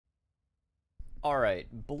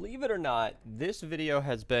Alright, believe it or not, this video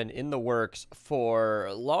has been in the works for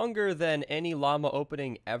longer than any llama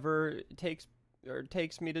opening ever takes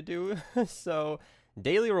me to do. So,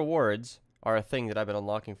 daily rewards are a thing that I've been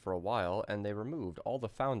unlocking for a while, and they removed all the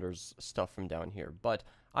founders stuff from down here. But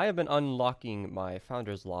I have been unlocking my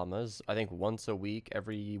founders llamas, I think once a week,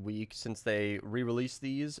 every week since they re-released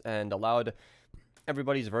these and allowed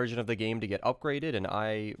everybody's version of the game to get upgraded, and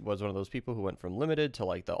I was one of those people who went from limited to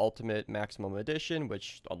like the ultimate maximum edition,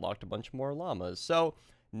 which unlocked a bunch more llamas. So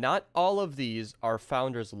not all of these are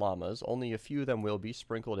founders llamas, only a few of them will be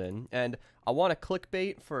sprinkled in, and I want a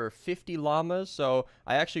clickbait for 50 llamas, so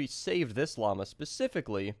I actually saved this llama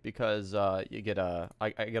specifically because I get a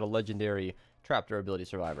legendary trap durability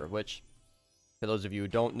survivor, which, for those of you who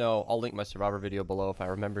don't know, I'll link my survivor video below if I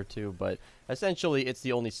remember to, but essentially it's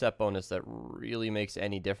the only set bonus that really makes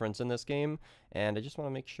any difference in this game, and I just want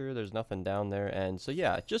to make sure there's nothing down there. And so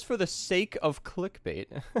yeah, just for the sake of clickbait,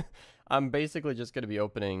 I'm basically just going to be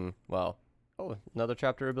opening, well, oh, another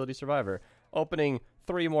trap durability survivor, opening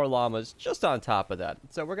 3 more llamas just on top of that.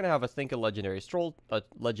 So we're going to have, I think, a legendary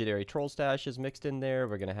troll stash is mixed in there.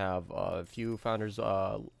 We're going to have a few founders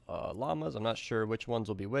llamas. I'm not sure which ones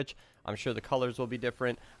will be which. I'm sure the colors will be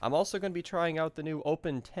different. I'm also going to be trying out the new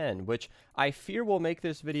Open 10, which I fear will make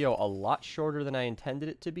this video a lot shorter than I intended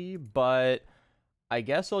it to be, but I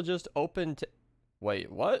guess I'll just open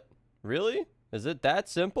Wait, what? Really? Is it that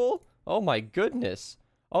simple? Oh my goodness.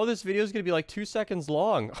 Oh, this video is going to be like 2 seconds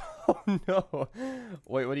long. Oh, no.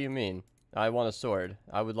 Wait, what do you mean? I want a sword.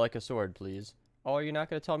 I would like a sword, please. Oh, are you not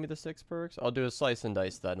going to tell me the 6 perks? I'll do a slice and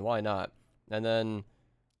dice then. Why not? And then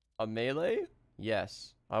a melee?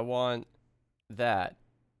 Yes. I want that.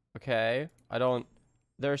 Okay. I don't...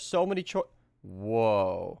 There are so many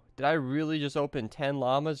Whoa. Did I really just open 10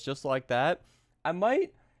 llamas just like that? I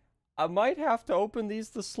might have to open these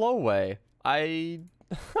the slow way. I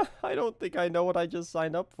don't think I know what I just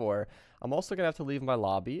signed up for. I'm also going to have to leave my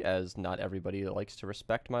lobby, as not everybody likes to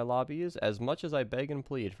respect my lobbies. As much as I beg and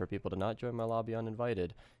plead for people to not join my lobby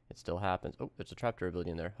uninvited, it still happens. Oh, there's a trap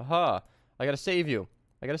durability in there. Haha! I gotta save you!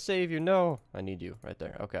 I gotta save you! No! I need you. Right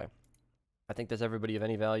there. Okay. I think that's everybody of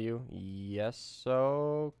any value. Yes.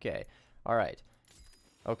 Okay. Alright.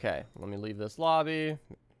 Okay. Let me leave this lobby.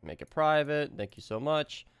 Make it private. Thank you so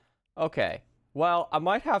much. Okay. Well, I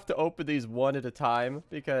might have to open these one at a time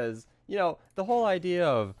because, you know, the whole idea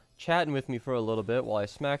of chatting with me for a little bit while I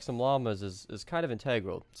smack some llamas is kind of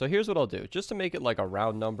integral. So here's what I'll do. Just to make it like a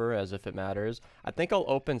round number as if it matters, I think I'll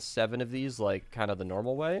open 7 of these like kind of the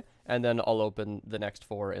normal way, and then I'll open the next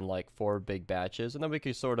 4 in like 4 big batches, and then we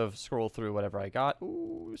can sort of scroll through whatever I got.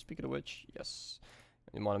 Ooh, speaking of which, yes.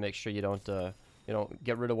 You want to make sure you don't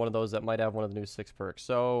get rid of one of those that might have one of the new 6 perks.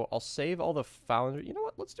 So I'll save all the founders. You know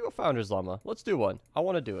what? Let's do a founders llama. Let's do one. I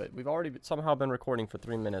want to do it. We've already somehow been recording for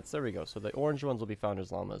 3 minutes. There we go. So the orange ones will be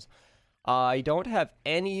founders llamas. I don't have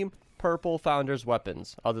any purple founders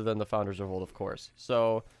weapons other than the founders revolt, of course.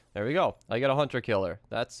 So there we go. I got a hunter killer.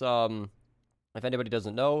 That's if anybody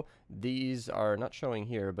doesn't know, these are not showing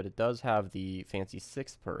here, but it does have the fancy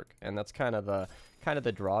 6th perk, and that's kind of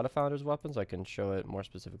the draw to founders weapons. I can show it more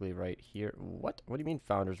specifically right here. What do you mean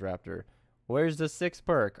founders raptor? Where's the 6th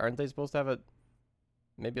perk? Aren't they supposed to have it?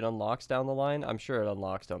 Maybe it unlocks down the line. I'm sure it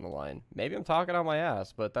unlocks down the line. Maybe I'm talking on my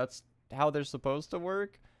ass, but that's how they're supposed to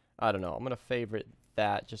work. I don't know. I'm gonna favorite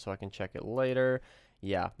that just so I can check it later.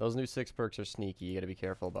 Yeah, those new 6 perks are sneaky. You gotta be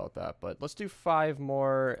careful about that. But let's do 5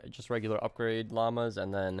 more just regular upgrade llamas,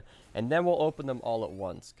 and then we'll open them all at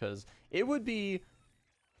once, because it would be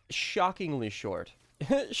shockingly short.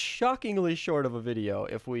 Shockingly short of a video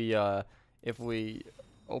if we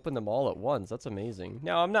open them all at once. That's amazing.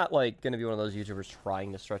 Now, I'm not like gonna be one of those YouTubers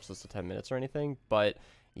trying to stretch this to 10 minutes or anything, but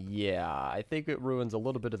yeah, I think it ruins a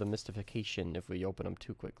little bit of the mystification if we open them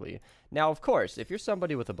too quickly. Now, of course, if you're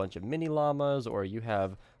somebody with a bunch of mini llamas, or you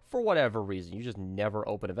have, for whatever reason, you just never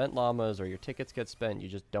open event llamas, or your tickets get spent, you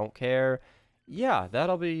just don't care, yeah,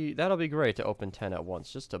 that'll be great to open 10 at once,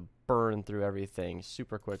 just to burn through everything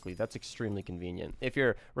super quickly. That's extremely convenient. If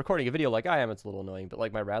you're recording a video like I am, it's a little annoying, but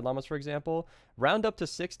like my rad llamas, for example, round up to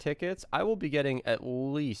 6 tickets, I will be getting at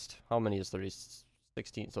least, how many is 30?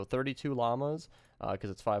 16, so 32 llamas, because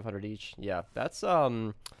it's 500 each. Yeah, that's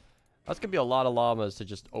gonna be a lot of llamas to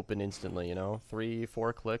just open instantly, you know?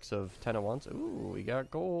 3-4 clicks of 10 at once. Ooh, we got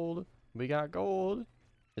gold. We got gold.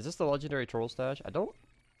 Is this the legendary troll stash? I don't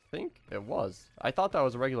think it was. I thought that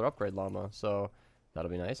was a regular upgrade llama, so that'll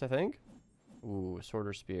be nice, I think. Ooh, sword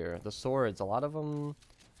or spear. The swords, a lot of them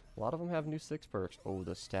have new 6 perks. Oh,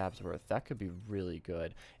 the stab's worth. That could be really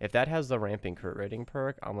good. If that has the ramping crit rating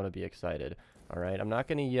perk, I'm gonna be excited. all right? I'm not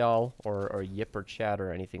gonna yell or yip or chat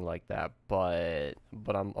or anything like that, but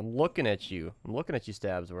I'm looking at you. I'm looking at you,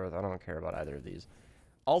 Stabsworth. I don't care about either of these.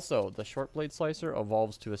 Also, the short blade slicer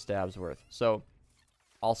evolves to a Stabsworth, so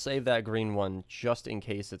I'll save that green one just in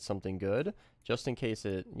case it's something good. Just in case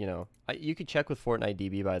it, you know, you can check with Fortnite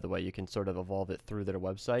DB, by the way. You can sort of evolve it through their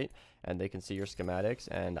website, and they can see your schematics,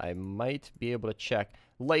 and I might be able to check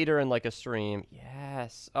later in, like, a stream.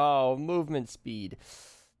 Yes. Oh, movement speed.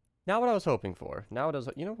 Not what I was hoping for. Now it is,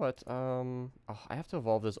 you know what? Oh, I have to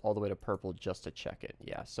evolve this all the way to purple just to check it.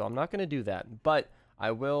 Yeah, so I'm not going to do that, but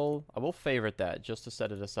I will favorite that just to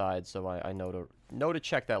set it aside so I know to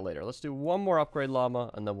check that later. Let's do one more upgrade llama,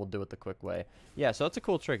 and then we'll do it the quick way. Yeah, so that's a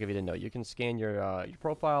cool trick if you didn't know. You can scan your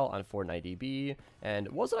profile on Fortnite DB, and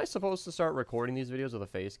wasn't I supposed to start recording these videos with a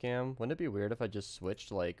face cam? Wouldn't it be weird if I just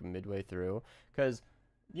switched like midway through? Because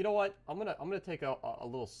you know what? I'm gonna take a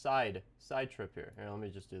little side trip here. Here, let me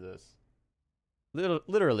just do this.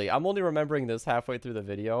 Literally, I'm only remembering this halfway through the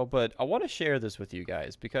video, but I want to share this with you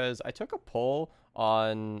guys because I took a poll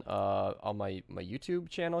on my YouTube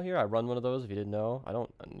channel here. I run one of those, if you didn't know. I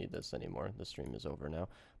don't need this anymore. The stream is over now.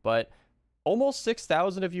 But almost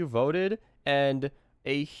 6,000 of you voted, and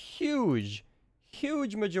a huge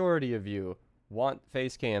majority of you want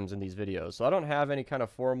face cams in these videos. So I don't have any kind of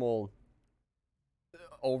formal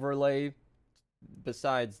overlay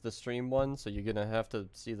besides the stream one, so you're gonna have to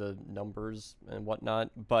see the numbers and whatnot,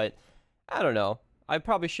 but I don't know. I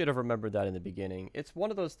probably should have remembered that in the beginning. It's one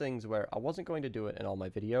of those things where I wasn't going to do it in all my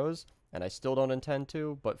videos, and I still don't intend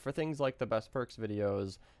to, but for things like the best perks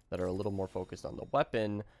videos that are a little more focused on the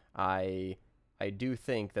weapon, I do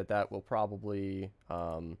think that will probably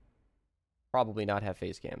not have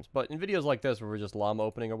face cams. But in videos like this where we're just llama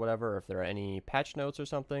opening or whatever, if there are any patch notes or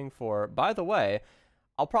something for, by the way,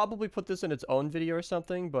 I'll probably put this in its own video or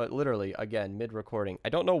something, but literally, again, mid-recording. I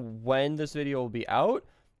don't know when this video will be out,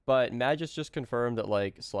 but Magus just confirmed that,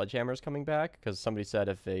 like, Sledgehammer's coming back, because somebody said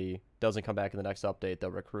if he doesn't come back in the next update,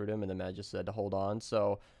 they'll recruit him, and then Magus said to hold on.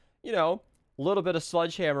 So, you know, a little bit of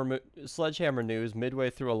Sledgehammer news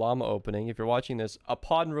midway through a llama opening. If you're watching this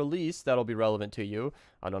upon release, that'll be relevant to you.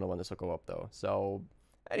 I don't know when this will go up, though. So,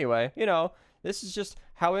 anyway, you know, this is just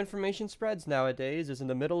how information spreads nowadays, is in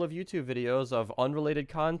the middle of YouTube videos of unrelated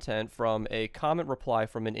content from a comment reply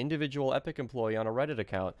from an individual Epic employee on a Reddit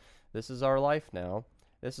account. This is our life now.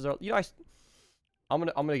 This is our, you know, I'm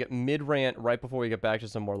gonna get mid-rant right before we get back to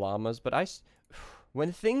some more llamas, but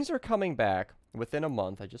when things are coming back within a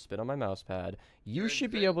month, I just spit on my mouse pad, you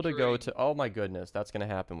should be able to go to, oh my goodness, that's gonna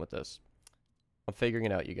happen with this. I'm figuring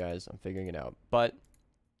it out, you guys. I'm figuring it out. But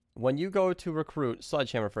when you go to recruit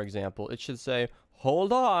Sledgehammer, for example, it should say,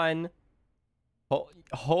 hold on.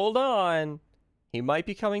 Hold on. He might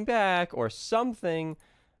be coming back or something.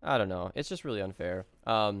 I don't know. It's just really unfair.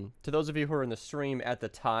 To those of you who are in the stream at the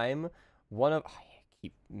time, I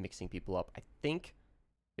keep mixing people up. I think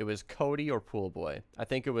it was Cody or Pool Boy. I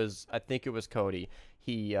think it was Cody.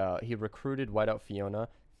 He recruited Whiteout Fiona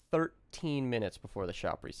 13 minutes before the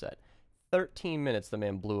shop reset. 13 minutes the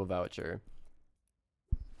man blew a voucher.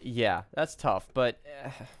 Yeah, that's tough, but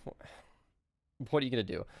what are you going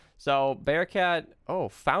to do? So, Bearcat,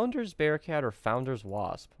 Founders Bearcat or Founders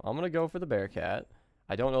Wasp. I'm going to go for the Bearcat.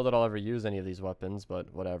 I don't know that I'll ever use any of these weapons,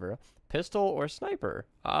 but whatever. Pistol or Sniper?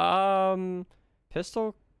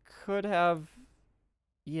 Pistol could have,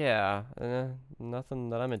 yeah, nothing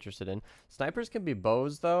that I'm interested in. Snipers can be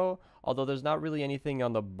bows, though, although there's not really anything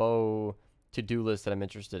on the bow to-do list that I'm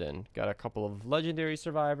interested in. Got a couple of legendary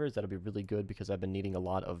survivors that'll be really good because I've been needing a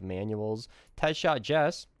lot of manuals. Headshot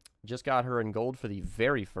Jess, just got her in gold for the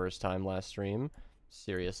very first time last stream.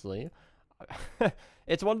 Seriously.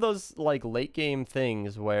 It's one of those like late game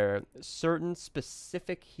things where certain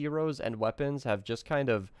specific heroes and weapons have just kind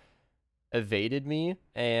of evaded me,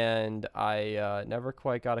 and I never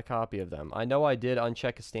quite got a copy of them. I know I did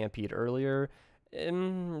uncheck a Stampede earlier.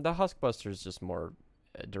 The Huskbuster is just more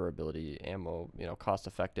durability, ammo, you know, cost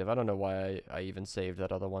effective. I don't know why I even saved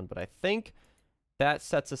that other one, but I think that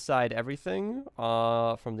sets aside everything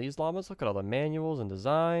from these llamas. Look at all the manuals and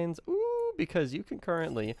designs. Ooh, because you can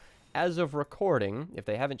currently, as of recording, if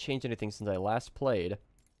they haven't changed anything since I last played,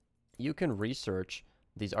 you can research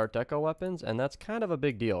these Art Deco weapons, and that's kind of a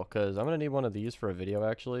big deal because I'm going to need one of these for a video,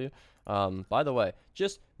 actually. By the way,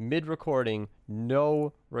 just mid-recording,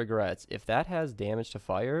 no regrets. If that has damage to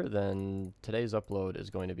fire, then today's upload is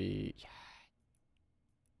going to be...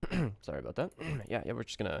 Sorry about that. yeah, we're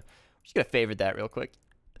just gonna favorite that real quick.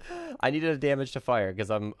 I needed a damage to fire because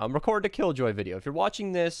I'm recording a Killjoy video. If you're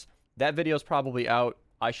watching this, that video is probably out.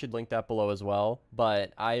 I should link that below as well.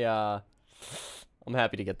 But I'm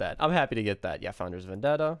happy to get that. I'm happy to get that. Yeah, Founder's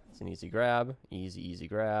Vendetta. It's an easy grab. Easy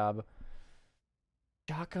grab.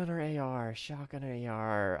 Shotgun or AR? Shotgun or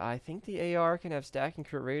AR? I think the AR can have stack and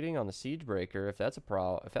crit rating on the Siege Breaker if that's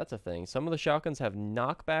a thing. Some of the shotguns have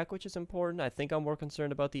knockback, which is important. I think I'm more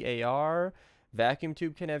concerned about the AR. Vacuum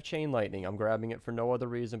Tube can have chain lightning. I'm grabbing it for no other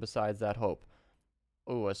reason besides that hope.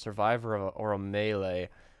 Ooh, a survivor or a melee.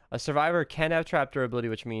 A survivor can have trap durability,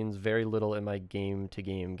 which means very little in my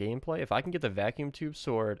game-to-game gameplay. If I can get the Vacuum Tube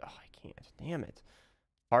sword... Oh, I can't. Damn it.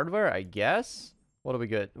 Hardware, I guess? What do we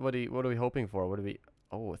get? What are we hoping for? What do we...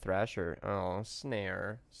 Oh, Thrasher. Oh,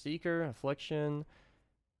 Snare. Seeker, Affliction.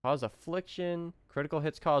 Cause Affliction. Critical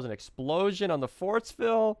hits cause an explosion on the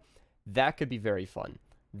Fortsville. That could be very fun.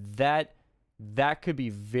 That could be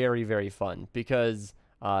very, very fun. Because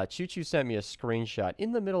Choo Choo sent me a screenshot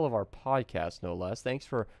in the middle of our podcast, no less. Thanks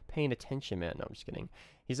for paying attention, man. No, I'm just kidding.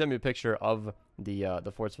 He sent me a picture of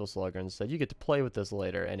the Fortsville Slugger and said, you get to play with this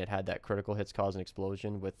later. And it had that critical hits cause an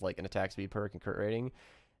explosion with like an attack speed perk and crit rating.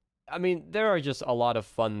 I mean, there are just a lot of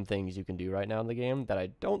fun things you can do right now in the game that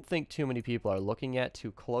I don't think too many people are looking at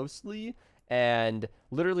too closely. And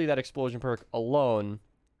literally that explosion perk alone,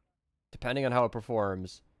 depending on how it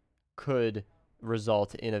performs, could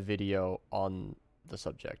result in a video on the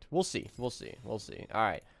subject. We'll see. We'll see. We'll see. All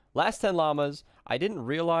right. Last 10 llamas. I didn't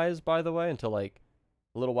realize, by the way, until like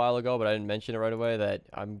a little while ago, but I didn't mention it right away, that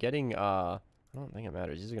I'm getting, I don't think it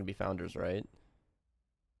matters. These are going to be founders, right?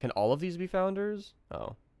 Can all of these be founders?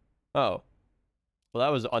 Oh. Oh. Well,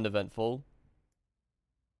 that was uneventful.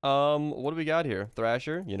 What do we got here?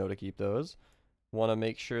 Thrasher, you know to keep those. Want to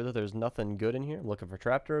make sure that there's nothing good in here. I'm looking for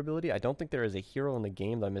trap durability. I don't think there is a hero in the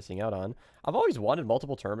game that I'm missing out on. I've always wanted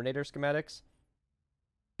multiple Terminator schematics.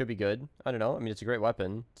 Could be good. I don't know. I mean, it's a great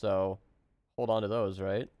weapon, so hold on to those,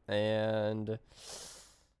 right? And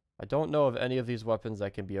I don't know of any of these weapons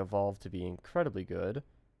that can be evolved to be incredibly good.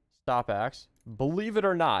 Stop axe. Believe it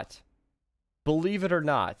or not,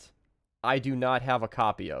 I do not have a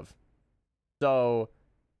copy of. So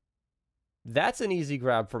that's an easy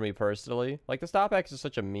grab for me personally. Like, the stop axe is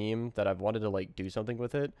such a meme that I've wanted to like do something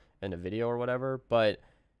with it in a video or whatever, but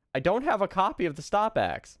I don't have a copy of the stop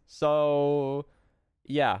axe. So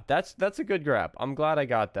yeah, that's a good grab. I'm glad I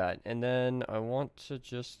got that. And then I want to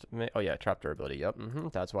just make, oh yeah, trap durability. Yep.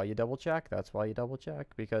 That's why you double check. That's why you double check,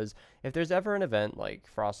 because if there's ever an event like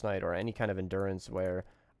Frostnite or any kind of endurance where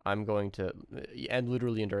I'm going to, and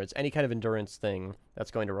literally endurance, any kind of endurance thing that's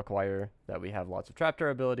going to require that we have lots of trap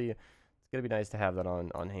durability, it's going to be nice to have that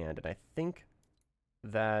on hand. And I think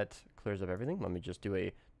that clears up everything. Let me just do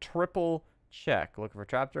a triple check. Looking for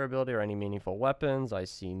trap durability or any meaningful weapons. I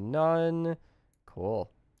see none. Cool.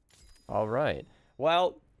 All right.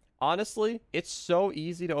 Well, honestly, it's so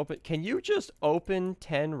easy to open. Can you just open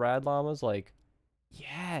 10 rad llamas? Like,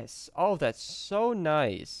 yes. Oh, that's so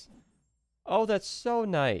nice. Oh, that's so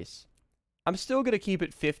nice. I'm still going to keep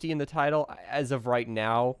it 50 in the title as of right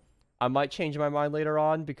now. I might change my mind later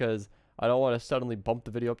on because I don't want to suddenly bump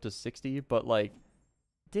the video up to 60. But, like,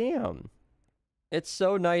 damn. It's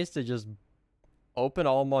so nice to just open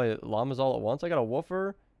all my llamas all at once. I got a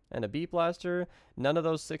woofer and a beat blaster. None of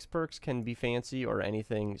those 6 perks can be fancy or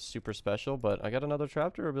anything super special. But I got another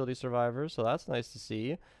trap durability survivor, so that's nice to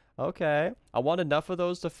see. Okay. I want enough of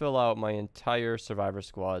those to fill out my entire survivor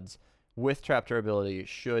squads with trap durability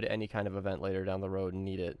should any kind of event later down the road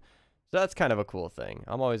need it. So that's kind of a cool thing.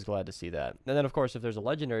 I'm always glad to see that. And then, of course, if there's a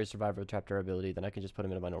legendary survivor with trap durability, then I can just put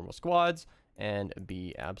him into my normal squads and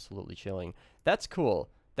be absolutely chilling. That's cool.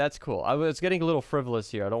 That's cool. I was getting a little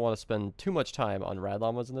frivolous here. I don't want to spend too much time on rad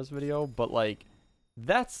llamas in this video, but, like,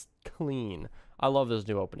 that's clean. I love this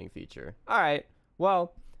new opening feature. All right.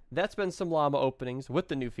 Well, that's been some llama openings with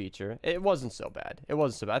the new feature. It wasn't so bad. It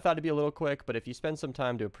wasn't so bad. I thought it'd be a little quick, but if you spend some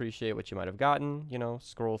time to appreciate what you might have gotten, you know,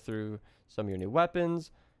 scroll through some of your new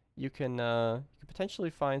weapons, you can potentially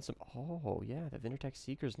find some... Oh, yeah, the Vindertech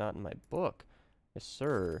Seeker's not in my book. Yes,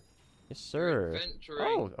 sir. Yes, sir.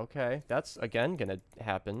 Oh, okay. That's, again, going to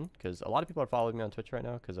happen, because a lot of people are following me on Twitch right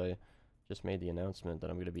now, because I just made the announcement that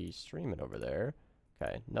I'm going to be streaming over there.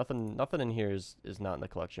 Okay, nothing in here is not in the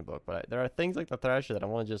collection book, but there are things like the Thrasher that I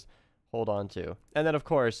want to just hold on to. And then, of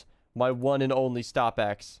course, my one and only Stop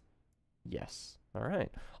X. Yes. All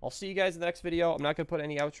right. I'll see you guys in the next video. I'm not going to put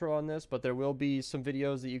any outro on this, but there will be some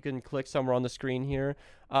videos that you can click somewhere on the screen here.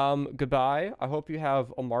 Goodbye. I hope you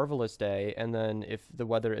have a marvelous day, and then if the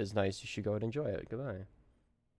weather is nice, you should go and enjoy it. Goodbye.